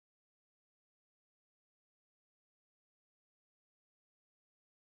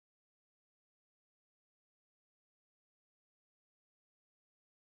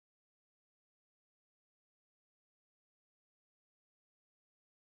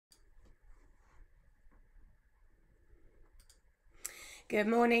Good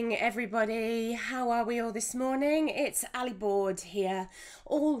morning, everybody. How are we all this morning? It's Ali Board here,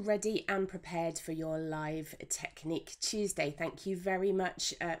 all ready and prepared for your live Technique Tuesday. Thank you very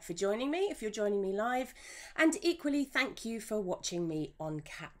much for joining me, if you're joining me live, and equally thank you for watching me on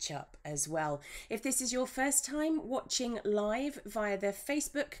Catch Up as well. If this is your first time watching live via the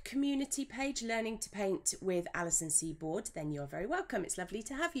Facebook community page, Learning to Paint with Alison Seaboard, then you're very welcome. It's lovely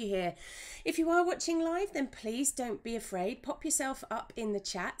to have you here. If you are watching live, then please don't be afraid. Pop yourself up in the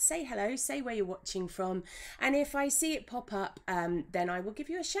chat, say hello, say where you're watching from, and if I see it pop up, then I will give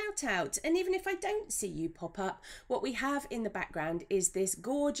you a shout out. And even if I don't see you pop up, what we have in the background is this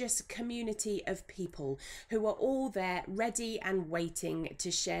gorgeous community of people who are all there ready and waiting to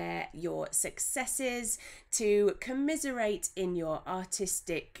share your successes, to commiserate in your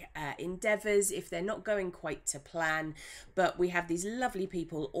artistic endeavors if they're not going quite to plan. But we have these lovely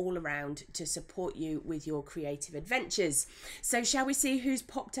people all around to support you with your creative adventures. So shall we see who's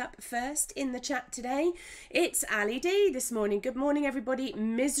popped up first in the chat today? It's Ali D this morning. Good morning, everybody.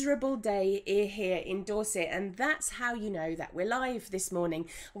 Miserable day here in Dorset, and that's how you know that we're live this morning.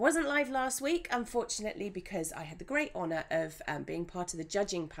 I wasn't live last week, unfortunately, because I had the great honour of being part of the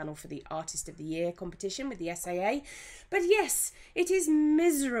judging panel for the Artist of the Year competition with the SAA. But yes, it is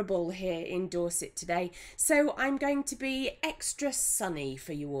miserable here in Dorset today, so I'm going to be extra sunny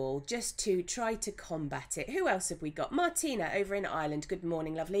for you all, just to try to combat it. Who else have we got? Martina over in Ireland. Good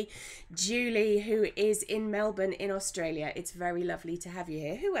morning, lovely. Julie, who is in Melbourne in Australia. It's very lovely to have you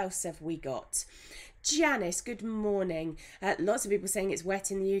here. Who else have we got? Janice, good morning. Lots of people saying it's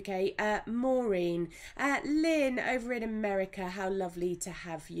wet in the UK. Maureen, Lynn over in America, how lovely to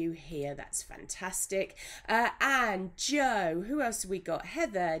have you here. That's fantastic. Anne, Joe, who else have we got?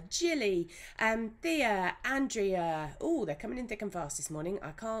 Heather, Jilly, Thea, Andrea. Oh, they're coming in thick and fast this morning. I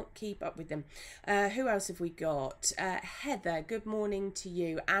can't keep up with them. Who else have we got? Heather, good morning to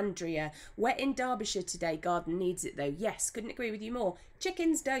you. Andrea, wet in Derbyshire today. Garden needs it though. Yes, couldn't agree with you more.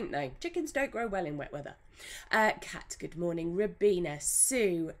 Chickens don't though. Chickens don't grow well in wet weather. Kat, good morning. Rabina,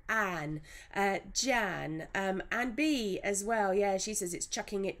 Sue, Anne, Jan, and B as well. Yeah, she says it's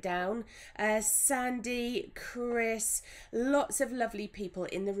chucking it down. Sandy, Chris, lots of lovely people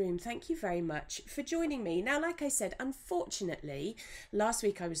in the room. Thank you very much for joining me. Now, like I said, unfortunately, last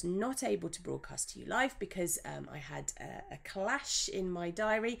week I was not able to broadcast to you live because I had a clash in my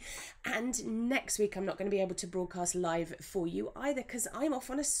diary, and next week I'm not going to be able to broadcast live for you either because I'm off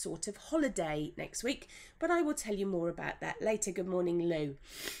on a sort of holiday next week. But I will tell you more about that later. Good morning, Lou.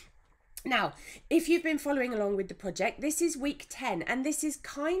 Now, if you've been following along with the project, this is week 10, and this is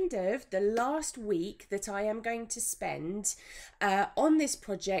kind of the last week that I am going to spend on this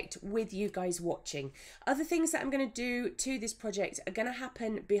project with you guys watching. Other things that I'm going to do to this project are going to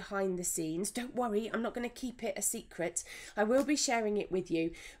happen behind the scenes. Don't worry, I'm not going to keep it a secret. I will be sharing it with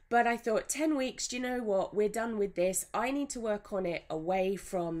you. But I thought 10 weeks, do you know what? We're done with this. I need to work on it away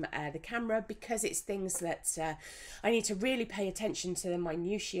from the camera because it's things that I need to really pay attention to the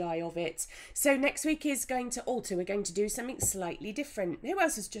minutiae of it. So next week is going to alter. We're going to do something slightly different. Who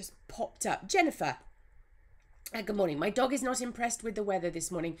else has just popped up? Jennifer. Good morning. My dog is not impressed with the weather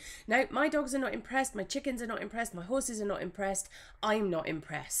this morning. No, my dogs are not impressed. My chickens are not impressed. My horses are not impressed. I'm not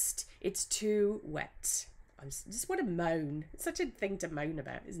impressed. It's too wet. I just want to moan. It's such a thing to moan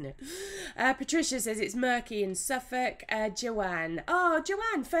about, isn't it? Patricia says it's murky in Suffolk. Joanne. Oh,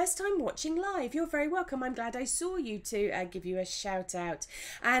 Joanne, first time watching live. You're very welcome. I'm glad I saw you to give you a shout out.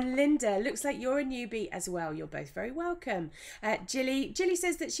 And Linda, looks like you're a newbie as well. You're both very welcome. Jilly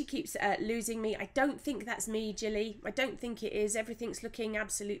says that she keeps losing me. I don't think that's me, Jilly. I don't think it is. Everything's looking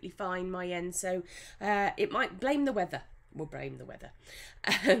absolutely fine my end. So it might blame the weather. We'll blame the weather.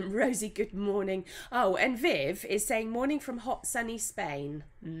 Rosie, good morning. Oh, and Viv is saying morning from hot sunny Spain.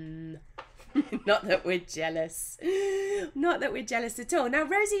 Not that we're jealous. Not that we're jealous at all. Now,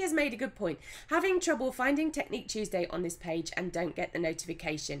 Rosie has made a good point. Having trouble finding Technique Tuesday on this page and don't get the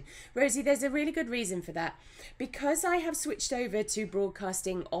notification. Rosie, there's a really good reason for that. Because I have switched over to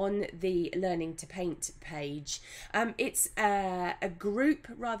broadcasting on the Learning to Paint page, it's a group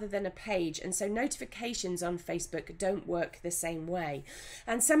rather than a page, and so notifications on Facebook don't work the same way.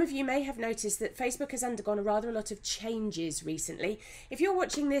 And some of you may have noticed that Facebook has undergone a lot of changes recently. If you're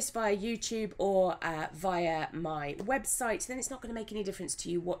watching this via YouTube or via my website, then it's not going to make any difference to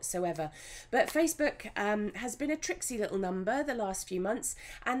you whatsoever. But Facebook has been a tricksy little number the last few months,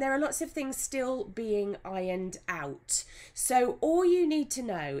 and there are lots of things still being ironed out. So all you need to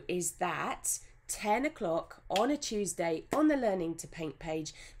know is that 10 o'clock on a Tuesday on the Learning to Paint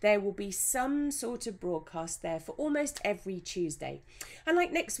page. There will be some sort of broadcast there for almost every Tuesday. And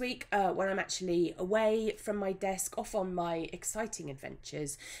like next week, when I'm actually away from my desk, off on my exciting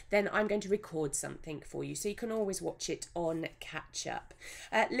adventures, then I'm going to record something for you, so you can always watch it on catch up.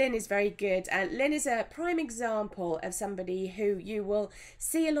 Lynn is very good. Lynn is a prime example of somebody who you will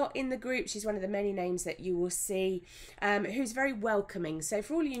see a lot in the group. She's one of the many names that you will see, who's very welcoming. So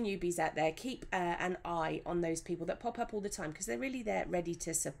for all you newbies out there, keep an eye on those people that pop up all the time, because they're really there ready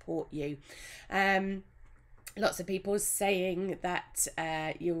to support you. Lots of people saying that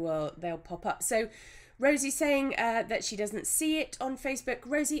they'll pop up. So Rosie's saying that she doesn't see it on Facebook.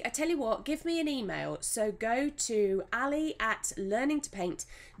 Rosie, I tell you what, give me an email. So go to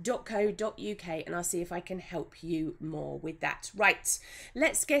ali@learningtopaint.co.uk and I'll see if I can help you more with that. Right,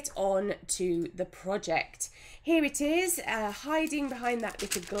 let's get on to the project. Here it is, hiding behind that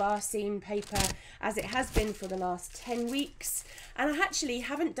little glassine paper, as it has been for the last 10 weeks. And I actually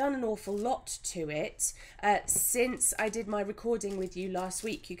haven't done an awful lot to it since I did my recording with you last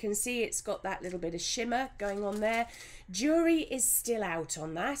week. You can see it's got that little bit of shimmer going on there. Jury is still out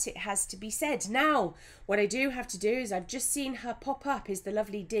on that, it has to be said. Now, what I do have to do is, I've just seen her pop up, is the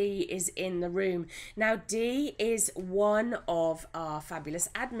lovely Dee is in the room. Now, Dee is one of our fabulous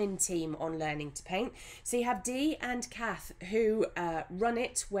admin team on Learning to Paint. So you have Dee and Kath who run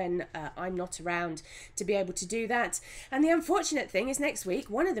it when I'm not around to be able to do that. And the unfortunate thing is, next week,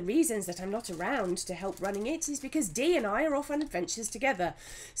 one of the reasons that I'm not around to help running it is because Dee and I are off on adventures together.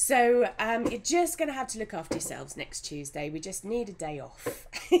 So you're just going to have to look after yourselves next Tuesday. We just need a day off.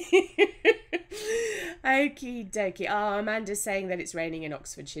 Okie dokie. Oh, Amanda's saying that it's raining in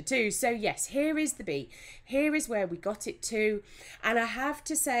Oxfordshire too. So yes, here is the bee. Here is where we got it to. And I have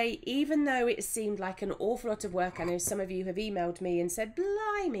to say, even though it seemed like an awful lot of work, I know some of you have emailed me and said,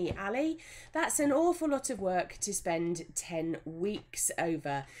 blimey, Ali, that's an awful lot of work to spend 10 weeks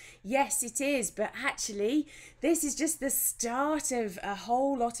over. Yes, it is. But actually, this is just the start of a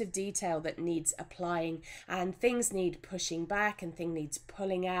whole lot of detail that needs applying, and things need pushing back and things needs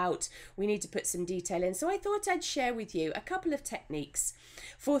pulling out. We need to put some detail in. So I thought I'd share with you a couple of techniques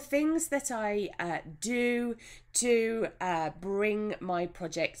for things that I do to bring my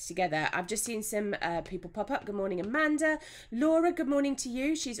project together. I've just seen some people pop up. Good morning, Amanda. Laura, good morning to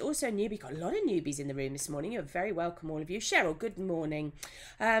you. She's also a newbie. Got a lot of newbies in the room this morning. You're very welcome, all of you. Cheryl, good morning.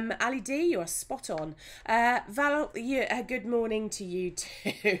 Ali D, you are spot on. Val, good morning to you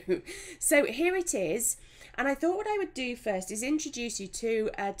too. So here it is. And I thought what I would do first is introduce you to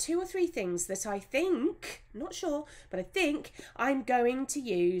 2 or 3 things that I think, not sure, but I think I'm going to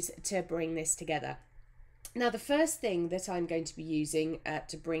use to bring this together. Now, the first thing that I'm going to be using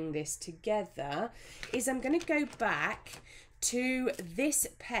to bring this together is I'm going to go back to this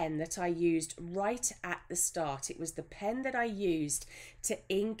pen that I used right at the start. It was the pen that I used to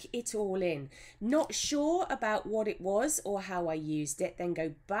ink it all in. Not sure about what it was or how I used it, then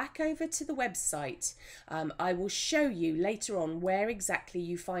go back over to the website. I will show you later on where exactly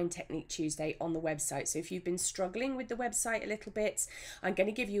you find Technique Tuesday on the website. So if you've been struggling with the website a little bit, I'm going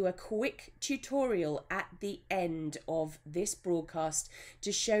to give you a quick tutorial at the end of this broadcast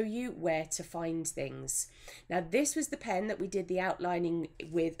to show you where to find things. Now, this was the pen that we did the outlining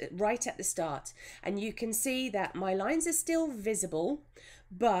with right at the start, and you can see that my lines are still visible,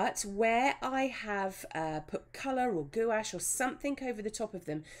 but where I have put colour or gouache or something over the top of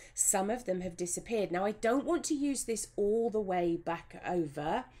them, some of them have disappeared. Now, I don't want to use this all the way back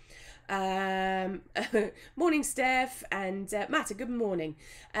over. Morning, Steph, and Matt, good morning.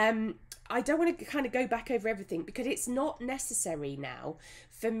 I don't want to kind of go back over everything because it's not necessary now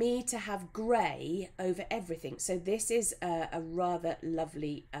for me to have grey over everything. So this is a rather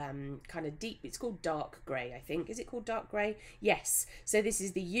lovely kind of deep, it's called dark grey, I think. Is it called dark grey? Yes. So this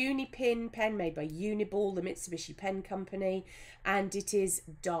is the Unipin pen made by Uniball, the Mitsubishi pen company, and it is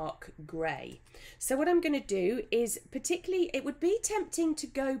dark grey. So what I'm going to do is, particularly, it would be tempting to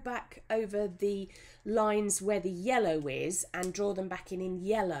go back over the lines where the yellow is and draw them back in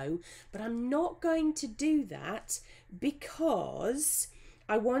yellow, but I'm not going to do that because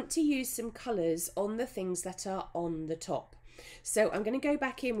I want to use some colours on the things that are on the top. So I'm going to go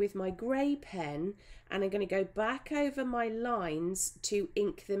back in with my grey pen and I'm going to go back over my lines to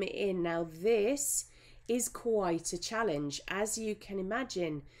ink them in. Now this is quite a challenge, as you can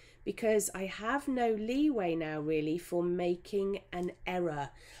imagine, because I have no leeway now really for making an error.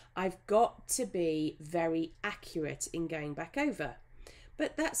 I've got to be very accurate in going back over,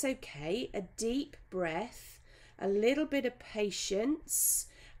 but that's okay. A deep breath, a little bit of patience,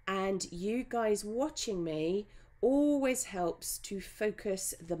 and you guys watching me always helps to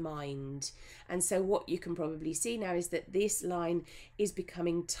focus the mind. And so what you can probably see now is that this line is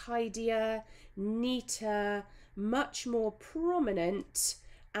becoming tidier, neater, much more prominent,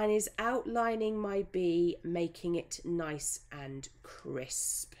 and is outlining my B, making it nice and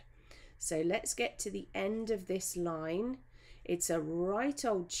crisp. So let's get to the end of this line. It's a right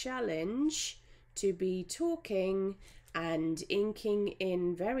old challenge to be talking and inking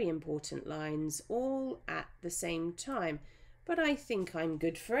in very important lines all at the same time. But I think I'm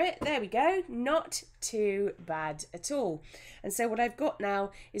good for it. There we go. Not too bad at all. And so what I've got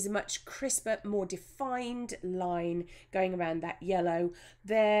now is a much crisper, more defined line going around that yellow.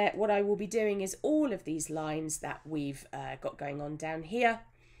 There, what I will be doing is all of these lines that we've got going on down here,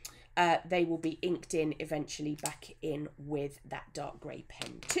 they will be inked in eventually back in with that dark grey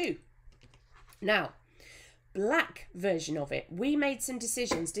pen too. Now, black version of it. We made some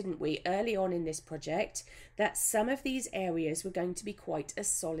decisions, didn't we, early on in this project, that some of these areas were going to be quite a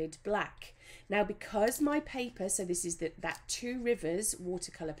solid black. Now, because my paper, so this is that Two Rivers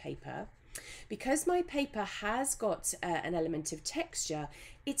watercolour paper, because my paper has got an element of texture,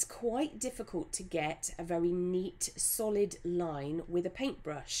 it's quite difficult to get a very neat, solid line with a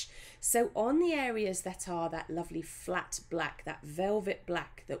paintbrush. So on the areas that are that lovely flat black, that velvet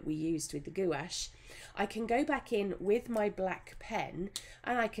black that we used with the gouache, I can go back in with my black pen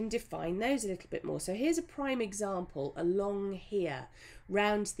and I can define those a little bit more. So here's a prime example along here,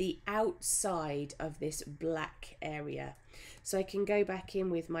 round the outside of this black area. So I can go back in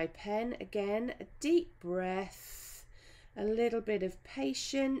with my pen again, a deep breath, a little bit of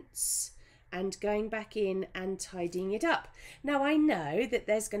patience, and going back in and tidying it up. Now I know that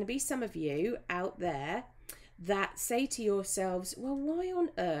there's going to be some of you out there that say to yourselves, well, why on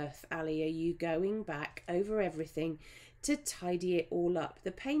earth, Ali, are you going back over everything to tidy it all up?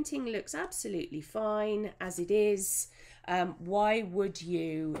 The painting looks absolutely fine as it is. Why would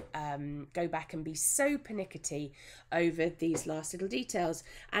you go back and be so pernickety over these last little details?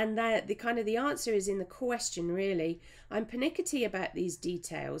 And the answer is in the question, really. I'm pernickety about these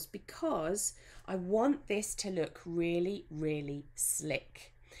details because I want this to look really, really slick.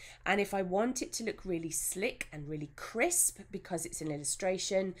 And if I want it to look really slick and really crisp because it's an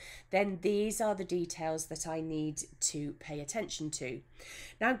illustration, then these are the details that I need to pay attention to.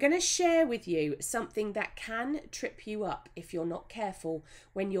 Now I'm going to share with you something that can trip you up if you're not careful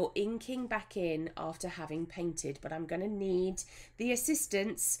when you're inking back in after having painted, but I'm going to need the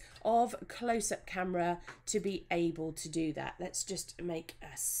assistance of close-up camera to be able to do that. Let's just make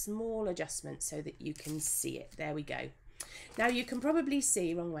a small adjustment so that you can see it. There we go. Now you can probably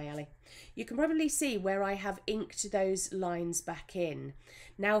see, wrong way Ali, you can probably see where I have inked those lines back in.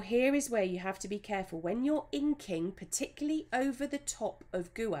 Now here is where you have to be careful. When you're inking, particularly over the top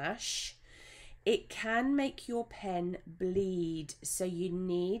of gouache, it can make your pen bleed. So you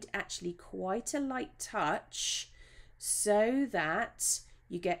need actually quite a light touch so that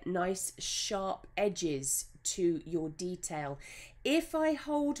you get nice sharp edges to your detail. If I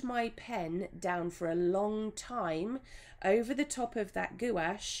hold my pen down for a long time over the top of that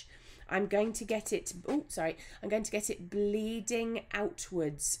gouache, I'm going to get it, I'm going to get it bleeding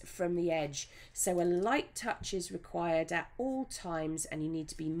outwards from the edge. So a light touch is required at all times, and you need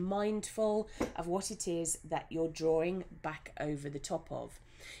to be mindful of what it is that you're drawing back over the top of.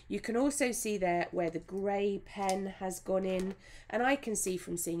 You can also see there where the grey pen has gone in, and I can see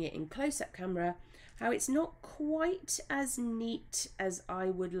from seeing it in close-up camera how it's not quite as neat as I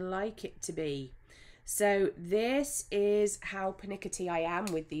would like it to be. So this is how pernickety I am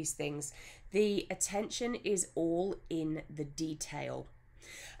with these things. The attention is all in the detail.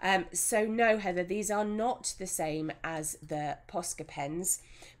 So no, Heather, these are not the same as the Posca pens,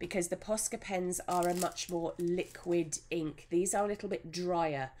 because the Posca pens are a much more liquid ink. These are a little bit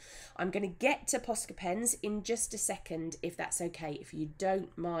drier. I'm going to get to Posca pens in just a second, if that's okay, if you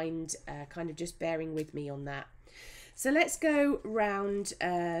don't mind kind of just bearing with me on that. So let's go round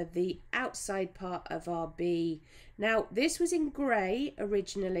the outside part of our B. Now this was in grey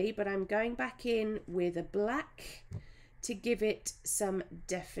originally, but I'm going back in with a black to give it some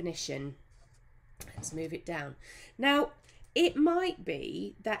definition. Let's move it down. Now, it might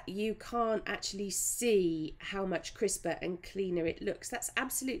be that you can't actually see how much crisper and cleaner it looks. That's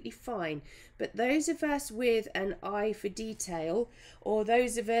absolutely fine. But those of us with an eye for detail, or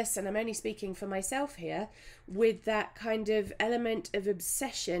those of us, and I'm only speaking for myself here, with that kind of element of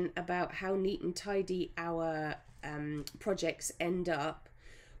obsession about how neat and tidy our projects end up,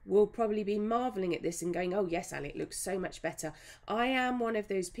 will probably be marveling at this and going, oh yes, Ali, it looks so much better. I am one of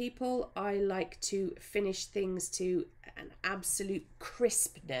those people. I like to finish things to an absolute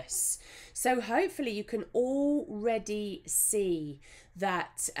crispness. So hopefully you can already see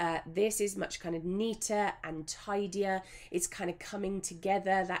that this is much kind of neater and tidier. It's kind of coming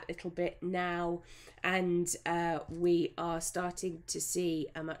together that little bit now, and we are starting to see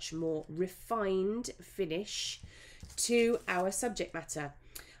a much more refined finish to our subject matter.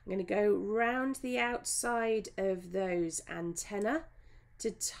 I'm going to go round the outside of those antennae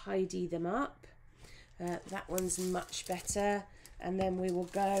to tidy them up. That one's much better. And then we will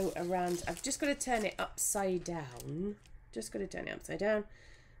go around. I've just got to turn it upside down. Just got to turn it upside down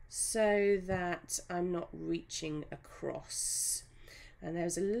so that I'm not reaching across. And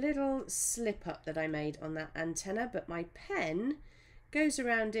there's a little slip up that I made on that antenna, but my pen goes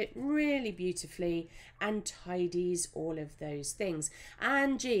around it really beautifully and tidies all of those things.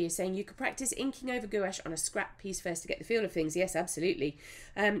 And G is saying you could practice inking over gouache on a scrap piece first to get the feel of things. Yes, absolutely.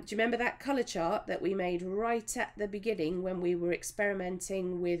 Do you remember that colour chart that we made right at the beginning when we were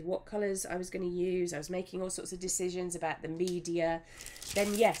experimenting with what colours I was going to use? I was making all sorts of decisions about the media.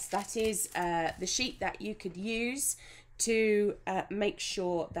 Then yes, that is the sheet that you could use to make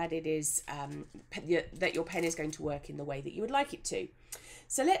sure that it is that your pen is going to work in the way that you would like it to.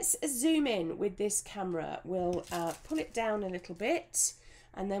 So let's zoom in with this camera. We'll pull it down a little bit,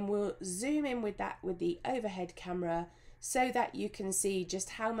 and then we'll zoom in with that with the overhead camera so that you can see just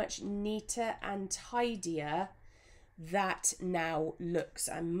how much neater and tidier that now looks.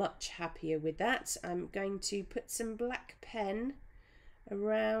 I'm much happier with that. I'm going to put some black pen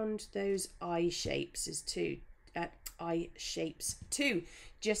around those eye shapes too,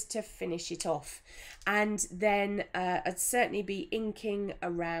 just to finish it off. And then I'd certainly be inking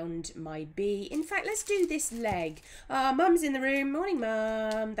around my bee. In fact, let's do this leg. Mum's in the room. Morning,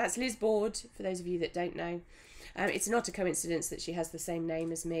 Mum. That's Liz Board, for those of you that don't know. It's not a coincidence that she has the same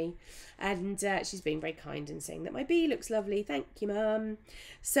name as me, and she's been very kind in saying that my bee looks lovely. Thank you, Mum.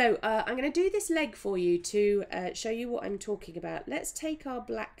 So I'm going to do this leg for you to show you what I'm talking about. Let's take our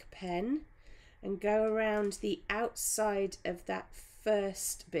black pen and go around the outside of that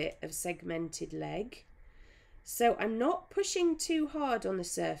first bit of segmented leg. So I'm not pushing too hard on the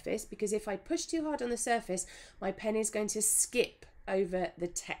surface, because if I push too hard on the surface, my pen is going to skip over the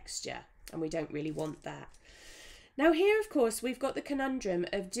texture, and we don't really want that. Now here, of course, we've got the conundrum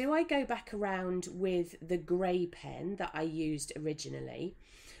of, do I go back around with the grey pen that I used originally,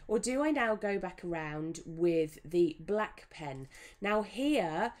 or do I now go back around with the black pen? Now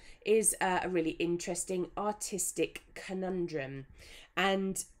here is a really interesting artistic conundrum,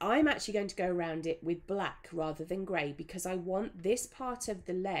 and I'm actually going to go around it with black rather than grey, because I want this part of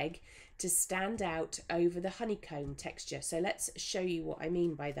the leg to stand out over the honeycomb texture. So let's show you what I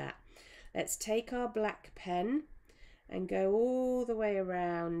mean by that. Let's take our black pen and go all the way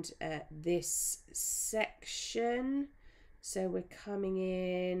around this section. So we're coming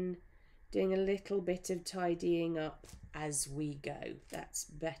in, doing a little bit of tidying up as we go. That's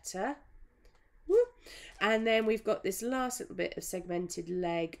better. Woo. And then we've got this last little bit of segmented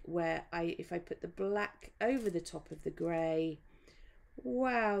leg where if I put the black over the top of the grey,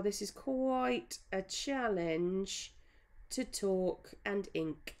 wow, this is quite a challenge to talk and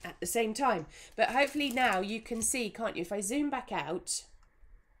ink at the same time. But hopefully now you can see, can't you? If I zoom back out,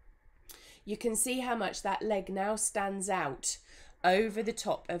 you can see how much that leg now stands out over the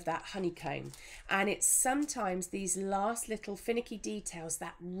top of that honeycomb. And it's sometimes these last little finicky details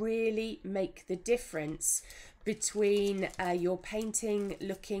that really make the difference between your painting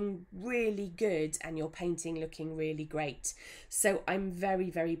looking really good and your painting looking really great. So I'm very,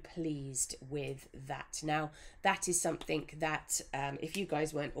 very pleased with that. Now, that is something that if you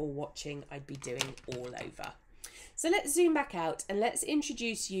guys weren't all watching, I'd be doing all over. So let's zoom back out and let's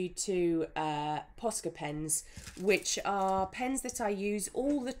introduce you to Posca pens, which are pens that I use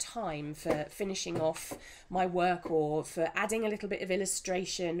all the time for finishing off my work or for adding a little bit of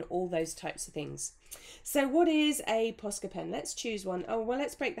illustration, all those types of things. So what is a Posca pen? Let's choose one. Oh, well,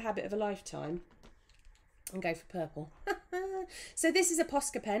 let's break the habit of a lifetime and go for purple. So this is a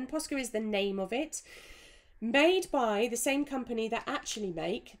Posca pen. Posca is the name of it. Made by the same company that actually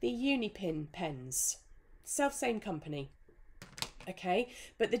make the Unipin pens. Same company, okay,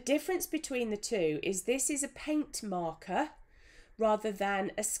 but the difference between the two is this is a paint marker rather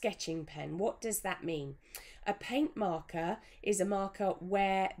than a sketching pen. What does that mean? A paint marker is a marker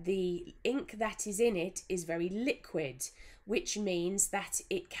where the ink that is in it is very liquid, which means that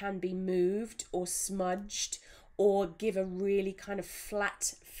it can be moved or smudged or give a really kind of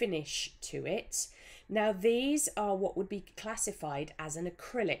flat finish to it. Now these are what would be classified as an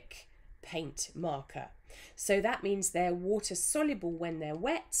acrylic paint marker. So that means they're water soluble when they're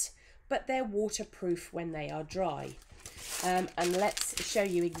wet, but they're waterproof when they are dry. And let's show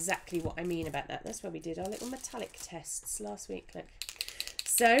you exactly what I mean about that. That's where we did our little metallic tests last week. Look.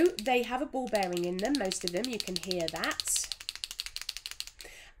 So they have a ball bearing in them, most of them, you can hear that.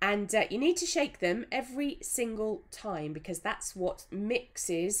 And you need to shake them every single time because that's what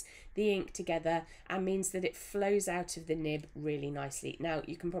mixes the ink together and means that it flows out of the nib really nicely. Now,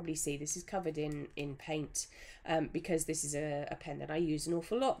 you can probably see this is covered in paint because this is a pen that I use an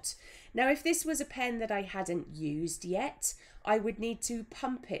awful lot. Now, if this was a pen that I hadn't used yet, I would need to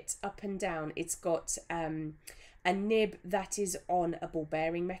pump it up and down. It's got a nib that is on a ball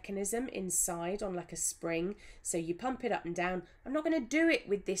bearing mechanism inside on like a spring. So you pump it up and down. I'm not going to do it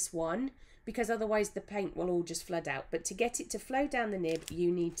with this one because otherwise the paint will all just flood out. But to get it to flow down the nib,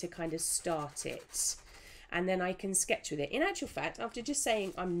 you need to kind of start it. And then I can sketch with it. In actual fact, after just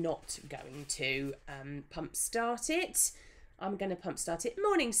saying I'm not going to pump start it, I'm going to pump start it.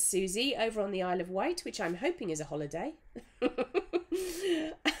 Morning, Susie, over on the Isle of Wight, which I'm hoping is a holiday.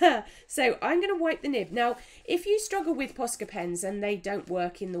 So I'm going to wipe the nib. Now, if you struggle with Posca pens and they don't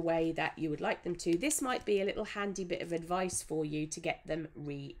work in the way that you would like them to, this might be a little handy bit of advice for you to get them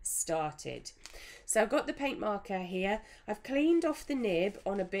restarted. So I've got the paint marker here. I've cleaned off the nib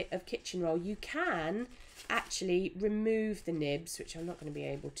on a bit of kitchen roll. You can actually remove the nibs, which I'm not going to be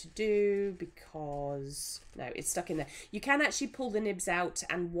able to do because no, it's stuck in there. You can actually pull the nibs out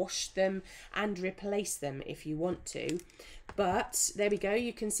and wash them and replace them if you want to. But there we go,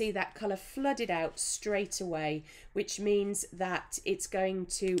 you can see that colour flooded out straight away, which means that it's going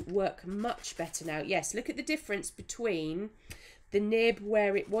to work much better now. Yes, look at the difference between the nib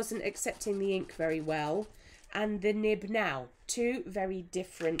where it wasn't accepting the ink very well and the nib now. Two very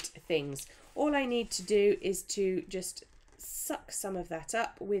different things. All I need to do is to just suck some of that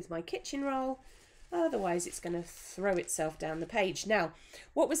up with my kitchen roll. Otherwise, it's going to throw itself down the page. Now,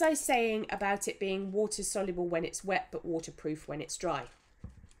 what was I saying about it being water soluble when it's wet but waterproof when it's dry?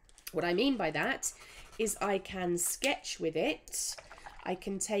 What I mean by that is I can sketch with it. I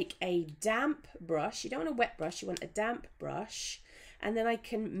can take a damp brush. You don't want a wet brush, you want a damp brush. And then I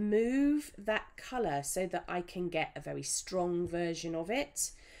can move that colour so that I can get a very strong version of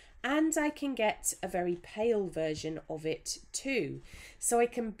it. And I can get a very pale version of it too. So I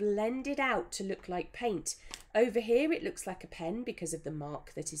can blend it out to look like paint. Over here it looks like a pen because of the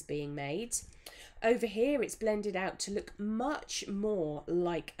mark that is being made. Over here it's blended out to look much more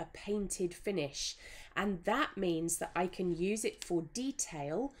like a painted finish. And that means that I can use it for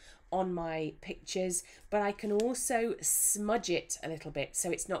detail on my pictures, but I can also smudge it a little bit so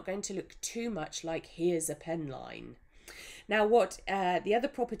it's not going to look too much like here's a pen line. Now, what the other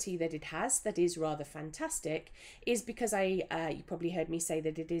property that it has that is rather fantastic is because you probably heard me say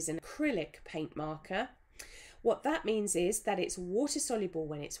that it is an acrylic paint marker. What that means is that it's water soluble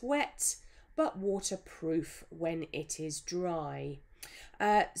when it's wet, but waterproof when it is dry.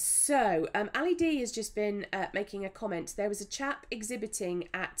 Ali D has just been making a comment. There was a chap exhibiting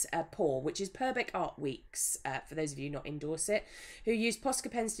at PAW, which is Purbeck Art Weeks, for those of you not in Dorset, who used Posca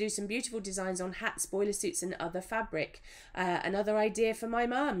pens to do some beautiful designs on hats, boiler suits and other fabric. Another idea for my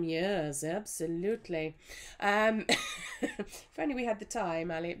mum. Yes, absolutely. If only we had the time,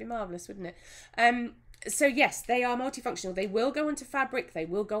 Ali, it'd be marvellous, wouldn't it? So yes, they are multifunctional. They will go onto fabric, they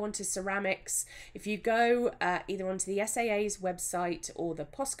will go onto ceramics. If you go either onto the SAA's website or the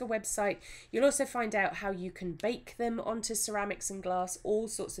Posca website, you'll also find out how you can bake them onto ceramics and glass, all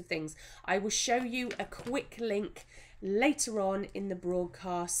sorts of things. I will show you a quick link later on in the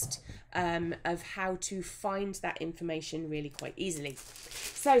broadcast of how to find that information really quite easily.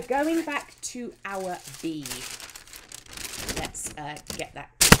 So going back to our bee, let's get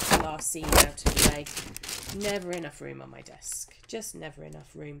that glass scene out of the way. Never enough room on my desk, just never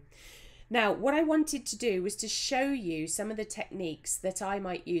enough room. Now, what I wanted to do was to show you some of the techniques that I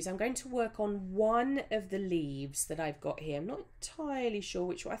might use. I'm going to work on one of the leaves that I've got here. I'm not entirely sure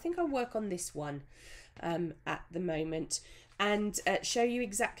which one. I think I'll work on this one at the moment and show you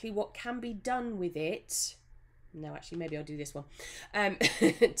exactly what can be done with it. No, actually, maybe I'll do this one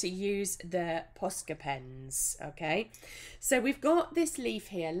to use the Posca pens. Okay, so we've got this leaf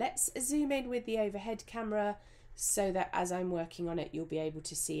here. Let's zoom in with the overhead camera so that as I'm working on it, you'll be able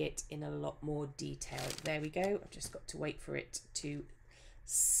to see it in a lot more detail. There we go. I've just got to wait for it to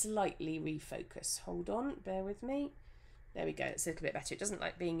slightly refocus. Hold on, bear with me. There we go, it's a little bit better. It doesn't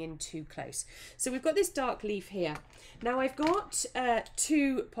like being in too close. So we've got this dark leaf here. Now I've got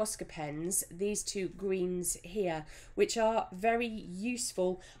two Posca pens, these two greens here, which are very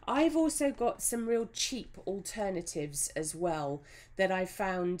useful. I've also got some real cheap alternatives as well that I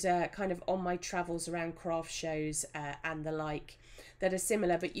found kind of on my travels around craft shows and the like, that are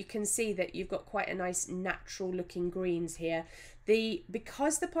similar, but you can see that you've got quite a nice natural looking greens here.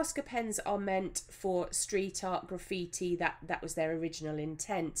 Because the Posca pens are meant for street art, graffiti, that was their original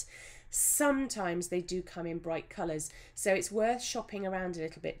intent, sometimes they do come in bright colours, so it's worth shopping around a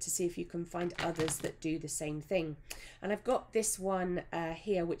little bit to see if you can find others that do the same thing. And I've got this one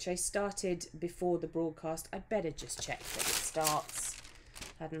here, which I started before the broadcast. I'd better just check that it starts,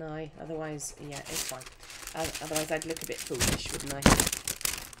 hadn't I? Otherwise, yeah, it's fine. Otherwise I'd look a bit foolish, wouldn't I?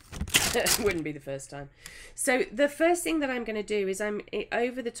 It wouldn't be the first time. So the first thing that I'm going to do is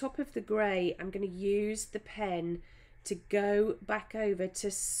over the top of the grey, I'm going to use the pen to go back over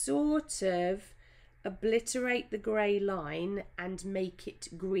to sort of obliterate the grey line and make it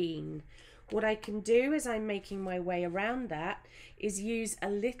green. What I can do as I'm making my way around that is use a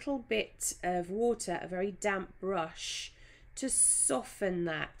little bit of water, a very damp brush, to soften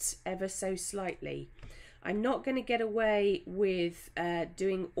that ever so slightly. I'm not going to get away with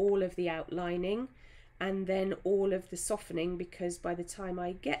doing all of the outlining and then all of the softening, because by the time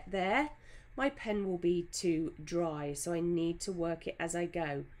I get there, my pen will be too dry, so I need to work it as I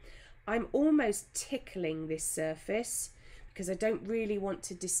go. I'm almost tickling this surface because I don't really want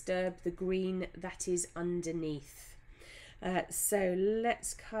to disturb the green that is underneath. So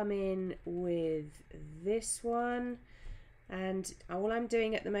let's come in with this one, and all I'm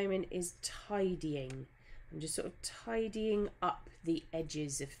doing at the moment is tidying. I'm just sort of tidying up the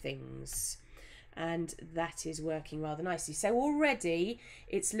edges of things, and that is working rather nicely. So already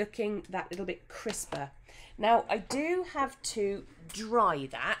it's looking that little bit crisper. Now I do have to dry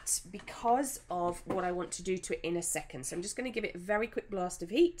that because of what I want to do to it in a second. So I'm just going to give it a very quick blast of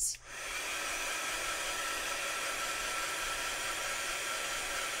heat.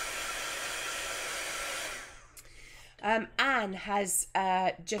 Anne has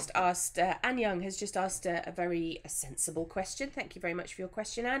just asked, Anne Young has just asked a very sensible question. Thank you very much for your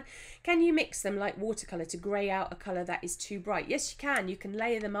question, Anne. Can you mix them like watercolour to grey out a colour that is too bright? Yes, you can. You can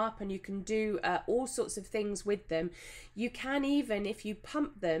layer them up and you can do all sorts of things with them. You can even, if you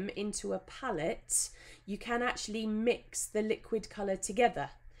pump them into a palette, you can actually mix the liquid colour together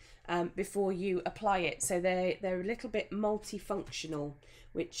before you apply it. So they're a little bit multifunctional,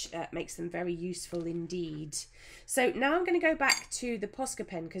 which makes them very useful indeed. So now I'm going to go back to the Posca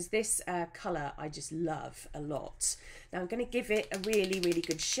pen because this colour I just love a lot. Now I'm going to give it a really, really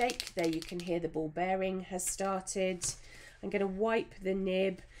good shake. There you can hear the ball bearing has started. I'm going to wipe the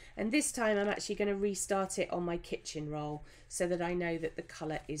nib, and this time I'm actually going to restart it on my kitchen roll so that I know that the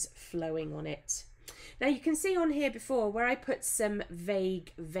colour is flowing on it. Now you can see on here before where I put some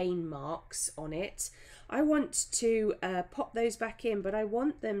vague vein marks on it. I want to pop those back in, but I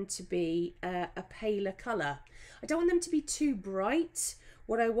want them to be a paler colour. I don't want them to be too bright.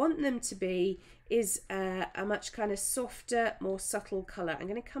 What I want them to be is a much kind of softer, more subtle colour. I'm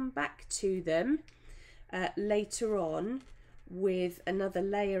going to come back to them later on with another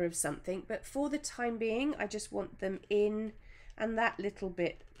layer of something, but for the time being I just want them in and that little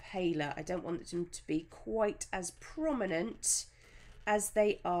bit paler. I don't want them to be quite as prominent as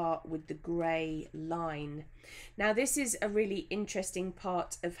they are with the grey line. Now this is a really interesting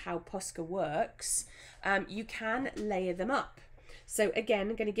part of how Posca works. You can layer them up. So again,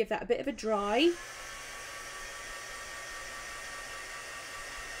 I'm going to give that a bit of a dry.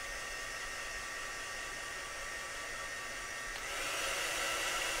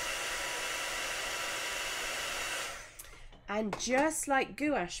 And just like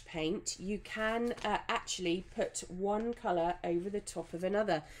gouache paint, you can actually put one colour over the top of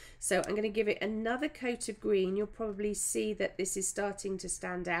another. So I'm going to give it another coat of green. You'll probably see that this is starting to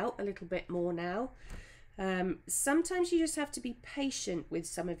stand out a little bit more now. Sometimes you just have to be patient with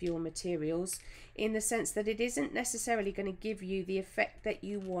some of your materials in the sense that it isn't necessarily going to give you the effect that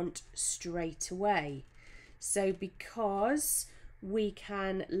you want straight away. So because we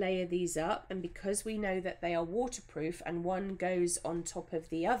can layer these up, and because we know that they are waterproof and one goes on top of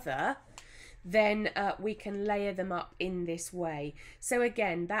the other, then we can layer them up in this way. So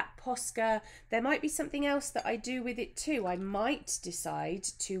again, that Posca, there might be something else that I do with it too. I might decide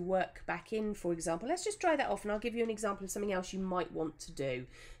to work back in, for example. Let's just dry that off and I'll give you an example of something else you might want to do.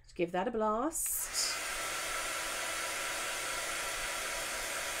 Just give that a blast.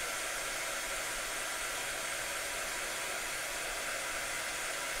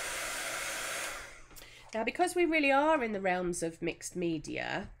 Now, because we really are in the realms of mixed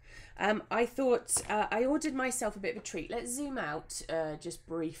media, I thought I ordered myself a bit of a treat. Let's zoom out just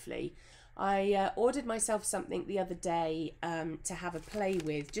briefly. I ordered myself something the other day to have a play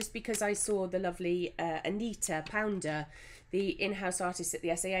with, just because I saw the lovely Anita Pounder, the in-house artist at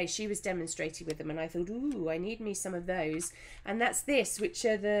the SAA. She was demonstrating with them, and I thought, ooh, I need me some of those. And that's this, which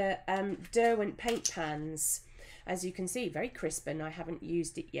are the Derwent paint pans. As you can see, very crisp, and I haven't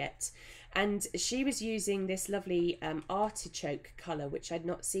used it yet. And she was using this lovely artichoke colour, which I'd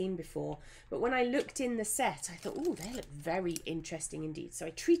not seen before. But when I looked in the set, I thought, oh, they look very interesting indeed. So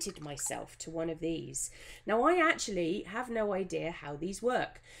I treated myself to one of these. Now, I actually have no idea how these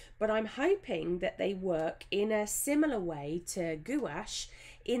work, but I'm hoping that they work in a similar way to gouache,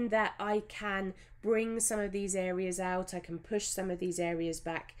 in that I can bring some of these areas out, I can push some of these areas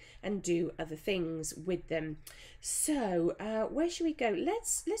back and do other things with them. So where should we go?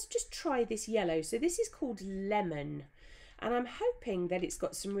 Let's just try this yellow. So this is called Lemon, and I'm hoping that it's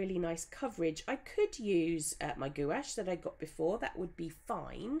got some really nice coverage. I could use my gouache that I got before, that would be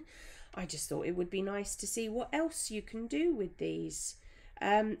fine. I just thought it would be nice to see what else you can do with these.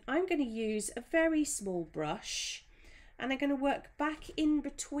 I'm going to use a very small brush, and I'm going to work back in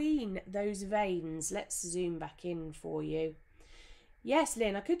between those veins. Let's zoom back in for you. Yes,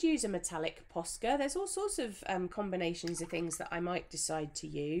 Lynn, I could use a metallic Posca. There's all sorts of combinations of things that I might decide to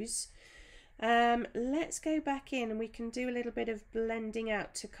use. Let's go back in and we can do a little bit of blending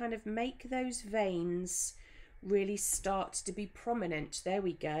out to kind of make those veins really start to be prominent. There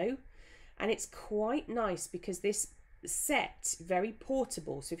we go. And it's quite nice because this set, very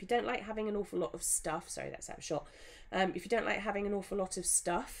portable. So if you don't like having an awful lot of stuff, sorry, that's out of shot. If you don't like having an awful lot of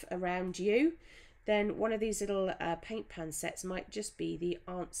stuff around you, then one of these little paint pan sets might just be the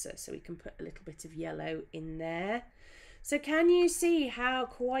answer. So we can put a little bit of yellow in there. So can you see how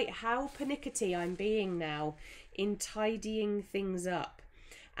pernickety I'm being now in tidying things up?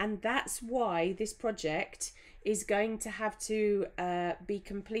 And that's why this project is going to have to be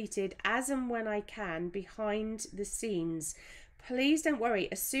completed as and when I can behind the scenes. Please don't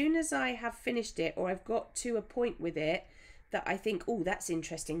worry, as soon as I have finished it or I've got to a point with it that I think, oh, that's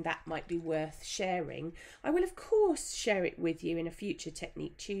interesting, that might be worth sharing, I will of course share it with you in a future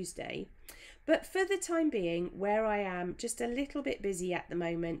Technique Tuesday. But for the time being, where I am just a little bit busy at the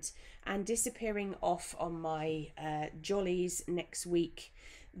moment and disappearing off on my jollies next week,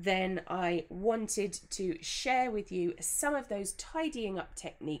 then I wanted to share with you some of those tidying up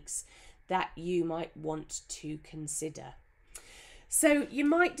techniques that you might want to consider. So you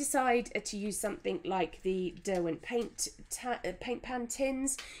might decide to use something like the Derwent paint pan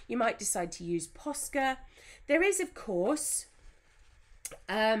tins. You might decide to use Posca. There is, of course,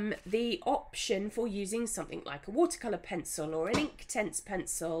 the option for using something like a watercolour pencil or an Inktense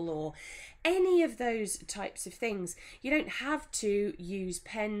pencil or any of those types of things. You don't have to use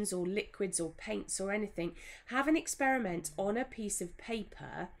pens or liquids or paints or anything. Have an experiment on a piece of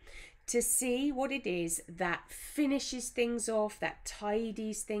paper to see what it is that finishes things off, that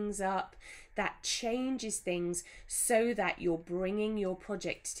tidies things up, that changes things so that you're bringing your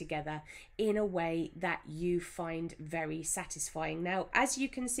project together in a way that you find very satisfying. Now, as you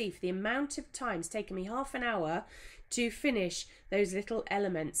can see, for the amount of time it's taken me half an hour to finish those little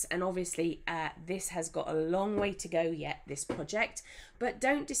elements, and obviously this has got a long way to go yet, this project, but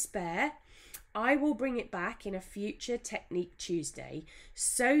don't despair. I will bring it back in a future Technique Tuesday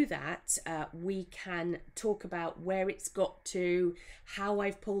so that we can talk about where it's got to, how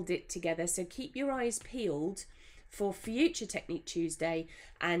I've pulled it together. So keep your eyes peeled for future Technique Tuesday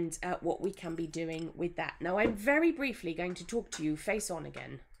and what we can be doing with that. Now, I'm very briefly going to talk to you face on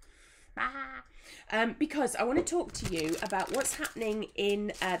again. Because I want to talk to you about what's happening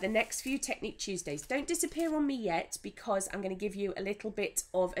in the next few Technique Tuesdays. Don't disappear on me yet, because I'm going to give you a little bit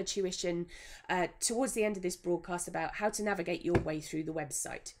of a tuition towards the end of this broadcast about how to navigate your way through the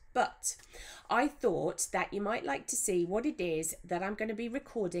website. But I thought that you might like to see what it is that I'm going to be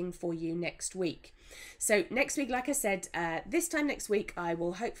recording for you next week. So next week, like I said, this time next week, I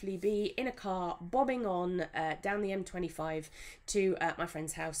will hopefully be in a car bobbing on down the M25 to my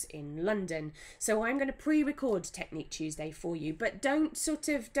friend's house in London. So I'm going to pre-record Technique Tuesday for you, but don't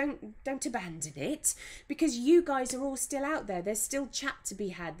abandon it, because you guys are all still out there. There's still chat to be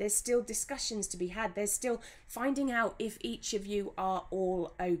had. There's still discussions to be had. There's still finding out if each of you are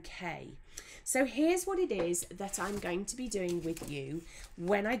all okay. So here's what it is that I'm going to be doing with you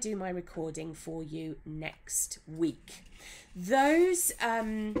when I do my recording for you next week. Those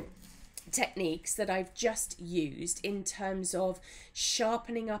techniques that I've just used in terms of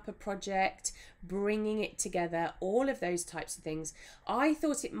sharpening up a project, bringing it together, all of those types of things. I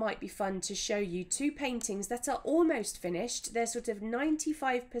thought it might be fun to show you two paintings that are almost finished. They're sort of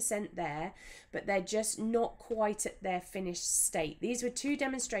 95% there, but they're just not quite at their finished state. These were two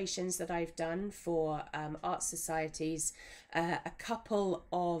demonstrations that I've done for art societies a couple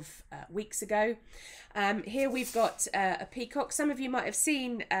of weeks ago. Here we've got a peacock. Some of you might have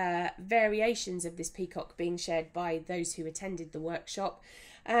seen variations of this peacock being shared by those who attended the workshop.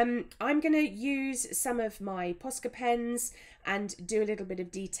 I'm going to use some of my Posca pens and do a little bit of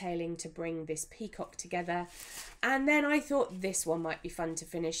detailing to bring this peacock together. And then I thought this one might be fun to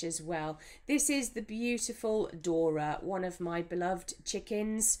finish as well. This is the beautiful Dora, one of my beloved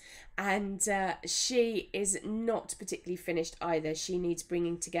chickens, and she is not particularly finished either. She needs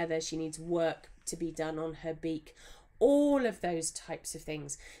bringing together, she needs work to be done on her beak, all of those types of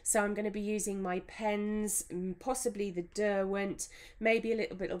things. So I'm going to be using my pens, possibly the Derwent, maybe a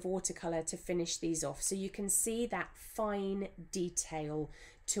little bit of watercolour to finish these off, so you can see that fine detail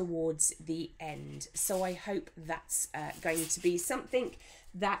towards the end. So I hope that's going to be something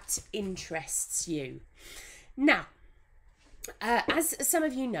that interests you. Now, as some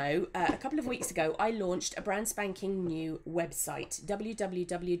of you know, a couple of weeks ago I launched a brand spanking new website,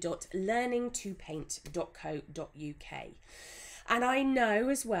 www.learningtopaint.co.uk. And I know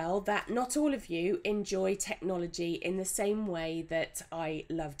as well that not all of you enjoy technology in the same way that I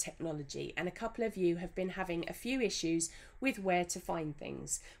love technology, and a couple of you have been having a few issues with where to find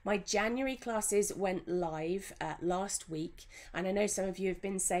things. My January classes went live last week, and I know some of you have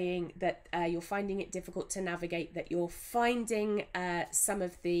been saying that you're finding it difficult to navigate, that you're finding some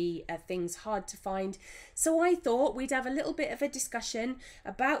of the things hard to find. So I thought we'd have a little bit of a discussion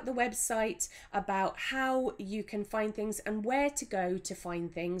about the website, about how you can find things and where to go to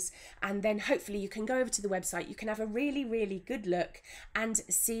find things, and then hopefully you can go over to the website, you can have a really good look and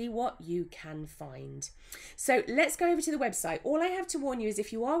see what you can find. So let's go over to the website. All I have to warn you is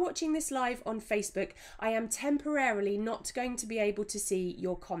if you are watching this live on Facebook, I am temporarily not going to be able to see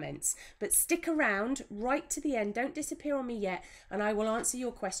your comments, but stick around right to the end, don't disappear on me yet, and I will answer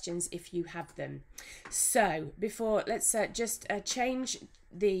your questions if you have them. So let's just change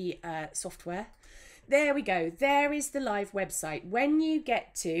the software. There we go. There is the live website. When you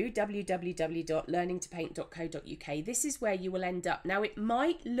get to www.learningtopaint.co.uk, this is where you will end up. Now, it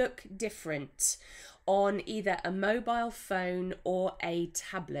might look different on either a mobile phone or a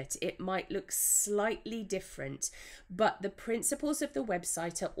tablet. It might look slightly different, but the principles of the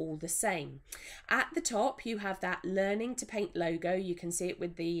website are all the same. At the top, you have that Learning to Paint logo. You can see it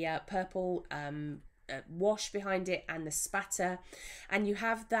with the purple wash behind it and the spatter, and you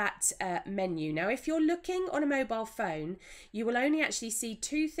have that menu. Now, if you're looking on a mobile phone, you will only actually see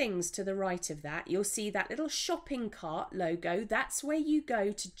two things to the right of that. You'll see that little shopping cart logo. That's where you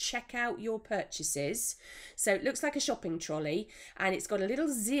go to check out your purchases. So it looks like a shopping trolley, and it's got a little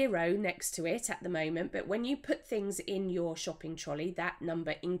 0 next to it at the moment, but when you put things in your shopping trolley, that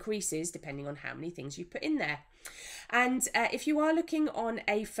number increases depending on how many things you put in there. And if you are looking on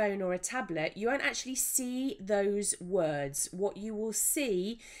a phone or a tablet, you won't actually see those words. What you will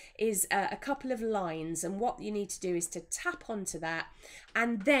see is a couple of lines, and what you need to do is to tap onto that,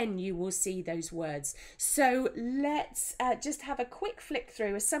 and then you will see those words. So let's just have a quick flick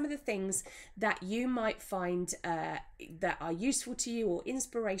through of some of the things that you might find that are useful to you or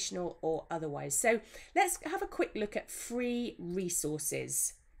inspirational or otherwise. So let's have a quick look at free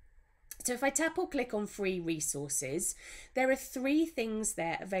resources. So if I tap or click on free resources, there are 3 things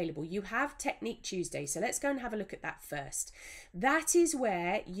there available. You have Technique Tuesday, so let's go and have a look at that first. That is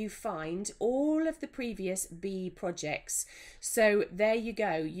where you find all of the previous bee projects. So there you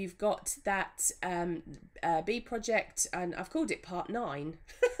go. You've got that bee project, and I've called it part 9.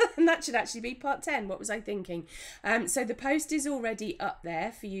 And that should actually be part 10. What was I thinking? So the post is already up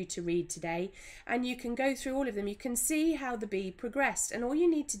there for you to read today, and you can go through all of them. You can see how the bee progressed, and all you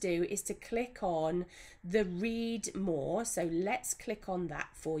need to do is to click on the read more. So let's click on that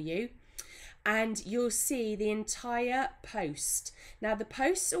for you, and you'll see the entire post. Now, the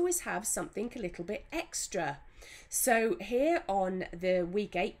posts always have something a little bit extra. So here on the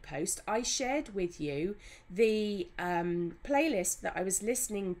week 8 post, I shared with you the playlist that I was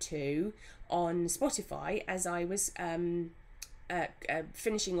listening to on Spotify as I was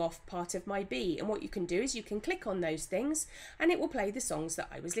finishing off part of my bee. And what you can do is you can click on those things and it will play the songs that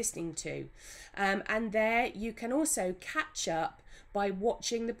I was listening to. And there you can also catch up by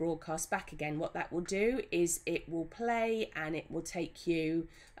watching the broadcast back again. What that will do is it will play and it will take you,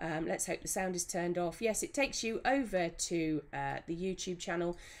 let's hope the sound is turned off. Yes, it takes you over to the YouTube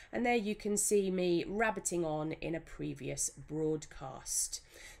channel, and there you can see me rabbiting on in a previous broadcast.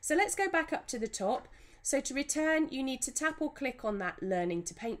 So let's go back up to the top. So to return, you need to tap or click on that Learning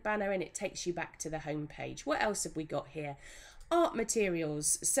to Paint banner and it takes you back to the home page. What else have we got here? Art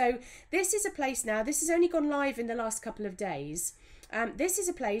materials. So this is a place now, this has only gone live in the last couple of days. This is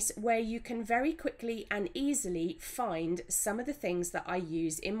a place where you can very quickly and easily find some of the things that I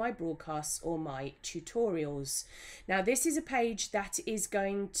use in my broadcasts or my tutorials. Now, this is a page that is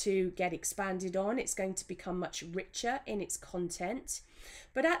going to get expanded on. It's going to become much richer in its content.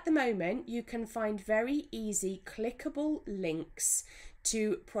 But at the moment, you can find very easy clickable links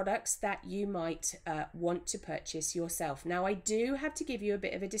to products that you might want to purchase yourself. Now, I do have to give you a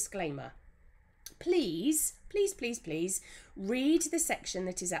bit of a disclaimer. Please read the section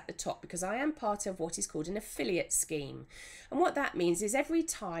that is at the top, because I am part of what is called an affiliate scheme. And what that means is every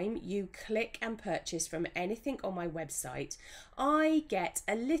time you click and purchase from anything on my website, I get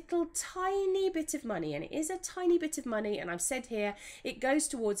a little tiny bit of money, and it is a tiny bit of money, and I've said here it goes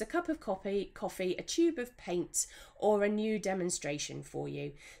towards a cup of coffee, a tube of paint, or a new demonstration for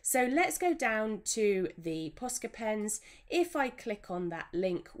you. So let's go down to the Posca pens. If I click on that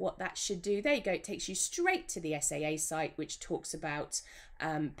link, what that should do, there you go, it takes you straight to the SAA site, which talks about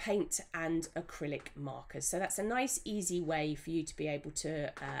paint and acrylic markers. So that's a nice easy way for you to be able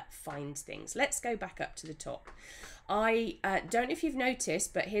to find things. Let's go back up to the top. I don't know if you've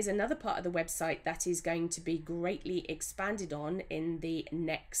noticed, but here's another part of the website that is going to be greatly expanded on in the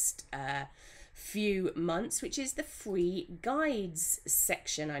next few months, which is the free guides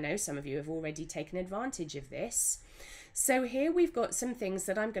section. I know some of you have already taken advantage of this. So here we've got some things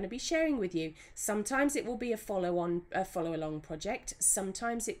that I'm going to be sharing with you. Sometimes it will be a follow along project.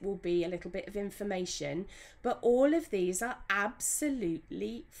 Sometimes it will be a little bit of information, but all of these are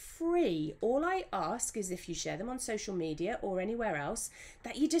absolutely free. All I ask is if you share them on social media or anywhere else,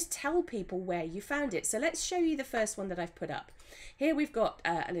 that you just tell people where you found it. So let's show you the first one that I've put up. Here we've got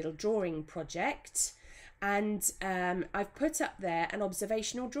a little drawing project. And I've put up there an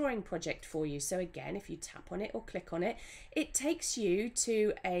observational drawing project for you. So again, if you tap on it or click on it, it takes you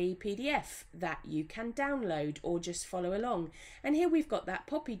to a PDF that you can download or just follow along. And here we've got that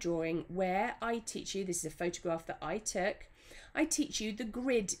poppy drawing where I teach you, this is a photograph that I took, I teach you the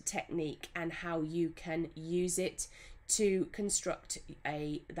grid technique and how you can use it to construct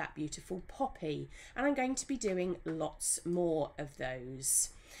that beautiful poppy. And I'm going to be doing lots more of those.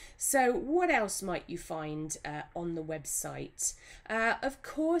 So what else might you find on the website? Of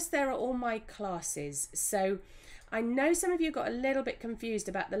course, there are all my classes. So I know some of you got a little bit confused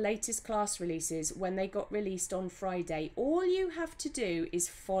about the latest class releases when they got released on Friday. All you have to do is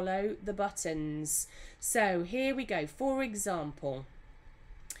follow the buttons. So here we go. For example,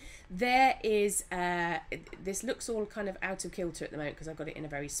 there is, this looks all kind of out of kilter at the moment because I've got it in a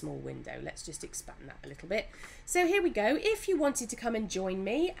very small window. Let's just expand that a little bit. So here we go. If you wanted to come and join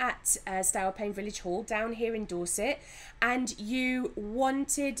me at Stourpane Village Hall down here in Dorset, and you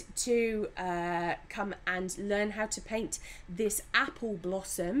wanted to come and learn how to paint this apple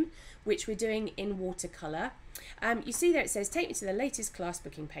blossom, which we're doing in watercolour, you see there it says, take me to the latest class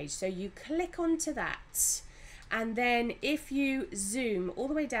booking page. So you click onto that. And then if you zoom all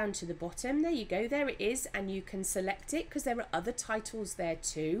the way down to the bottom, there you go, there it is, and you can select it because there are other titles there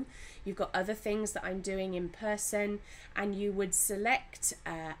too. You've got other things that I'm doing in person, and you would select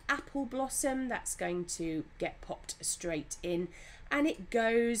Apple Blossom. That's going to get popped straight in, and it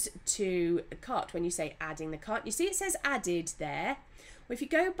goes to the cart when you say adding the cart. You see it says added there. Well, if you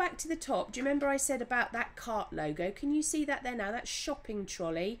go back to the top, do you remember I said about that cart logo? Can you see that there now? That shopping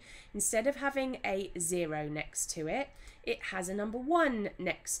trolley, instead of having a 0 next to it, it has a number 1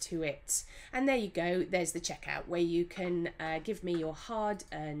 next to it. And there you go, there's the checkout where you can give me your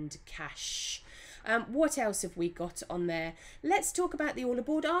hard-earned cash. What else have we got on there? Let's talk about the All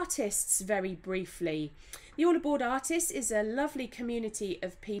Aboard Artists very briefly. The All Aboard Artists is a lovely community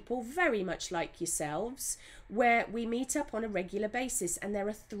of people very much like yourselves, where we meet up on a regular basis, and there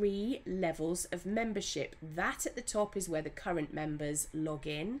are 3 levels of membership. That at the top is where the current members log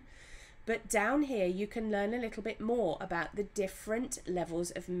in. But down here you can learn a little bit more about the different levels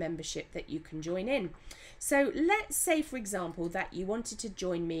of membership that you can join in. So let's say, for example, that you wanted to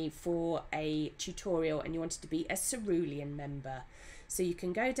join me for a tutorial and you wanted to be a Cerulean member. So you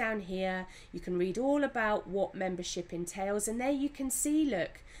can go down here, you can read all about what membership entails, and there you can see,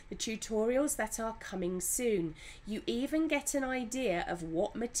 look, the tutorials that are coming soon. You even get an idea of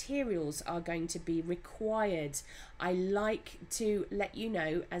what materials are going to be required. I like to let you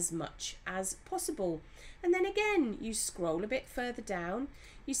know as much as possible. And then again, you scroll a bit further down,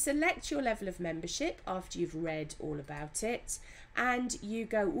 you select your level of membership after you've read all about it, and you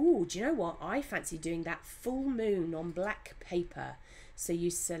go, ooh, do you know what? I fancy doing that full moon on black paper. So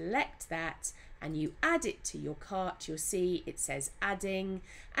you select that and you add it to your cart. You'll see it says adding,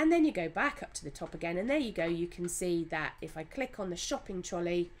 and then you go back up to the top again, and there you go. You can see that if I click on the shopping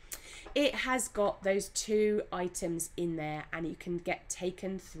trolley, it has got those 2 items in there, and you can get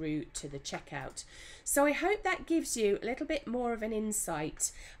taken through to the checkout. So I hope that gives you a little bit more of an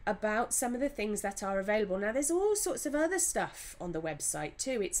insight about some of the things that are available. Now, there's all sorts of other stuff on the website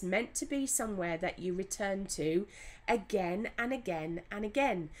too. It's meant to be somewhere that you return to again and again and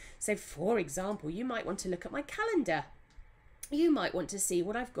again. So for example, you might want to look at my calendar. You might want to see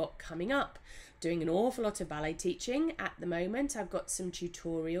what I've got coming up. Doing an awful lot of ballet teaching at the moment. I've got some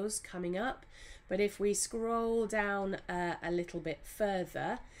tutorials coming up, but if we scroll down a little bit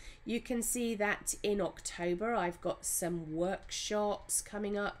further, you can see that in October I've got some workshops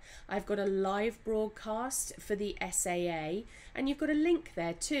coming up. I've got a live broadcast for the SAA, and you've got a link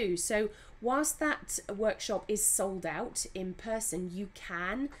there too. So whilst that workshop is sold out in person, you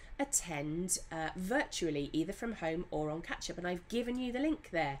can attend virtually, either from home or on Catch Up, and I've given you the link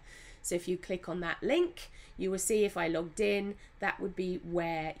there. So if you click on that link, you will see if I logged in, that would be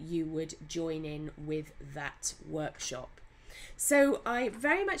where you would join in with that workshop. So I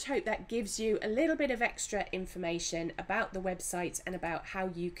very much hope that gives you a little bit of extra information about the website and about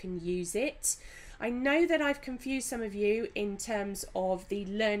how you can use it. I know that I've confused some of you in terms of the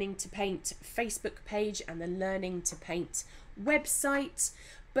Learning to Paint Facebook page and the Learning to Paint website.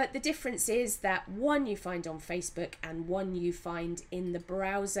 But the difference is that one you find on Facebook and one you find in the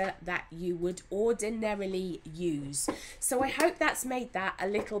browser that you would ordinarily use. So I hope that's made that a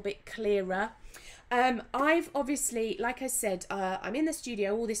little bit clearer. I've obviously, like I said, I'm in the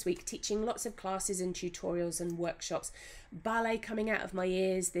studio all this week teaching lots of classes and tutorials and workshops. Ballet coming out of my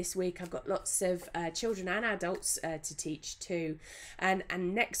ears this week. I've got lots of children and adults to teach too. And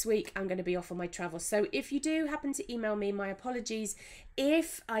next week I'm going to be off on my travels. So if you do happen to email me, my apologies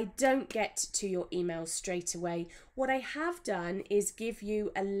if I don't get to your email straight away. What I have done is give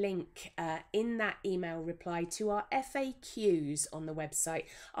you a link in that email reply to our FAQs on the website.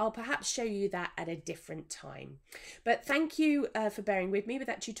 I'll perhaps show you that at a different time. But thank you for bearing with me with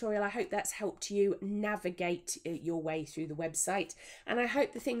that tutorial. I hope that's helped you navigate your way through the website, and I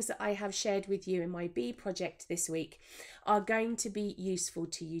hope the things that I have shared with you in my Bee project this week are going to be useful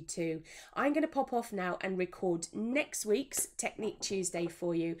to you too. I'm going to pop off now and record next week's Technique Tuesday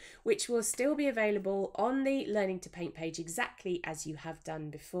for you, which will still be available on the Learning to Paint page exactly as you have done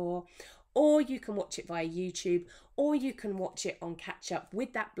before, or you can watch it via YouTube, or you can watch it on Catch Up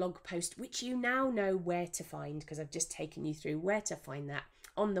with that blog post, which you now know where to find because I've just taken you through where to find that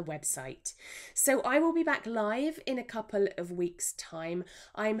on the website. So I will be back live in a couple of weeks' time.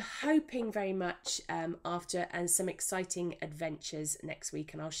 I'm hoping very much after some exciting adventures next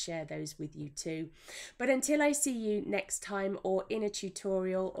week, and I'll share those with you too. But until I see you next time, or in a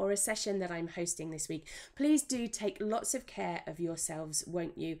tutorial or a session that I'm hosting this week, please do take lots of care of yourselves,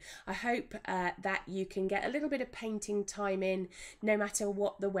 won't you? I hope that you can get a little bit of painting time in, no matter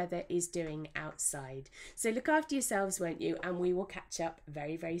what the weather is doing outside. So look after yourselves, won't you? And we will catch up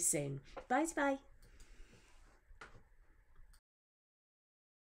very, very soon. Bye bye.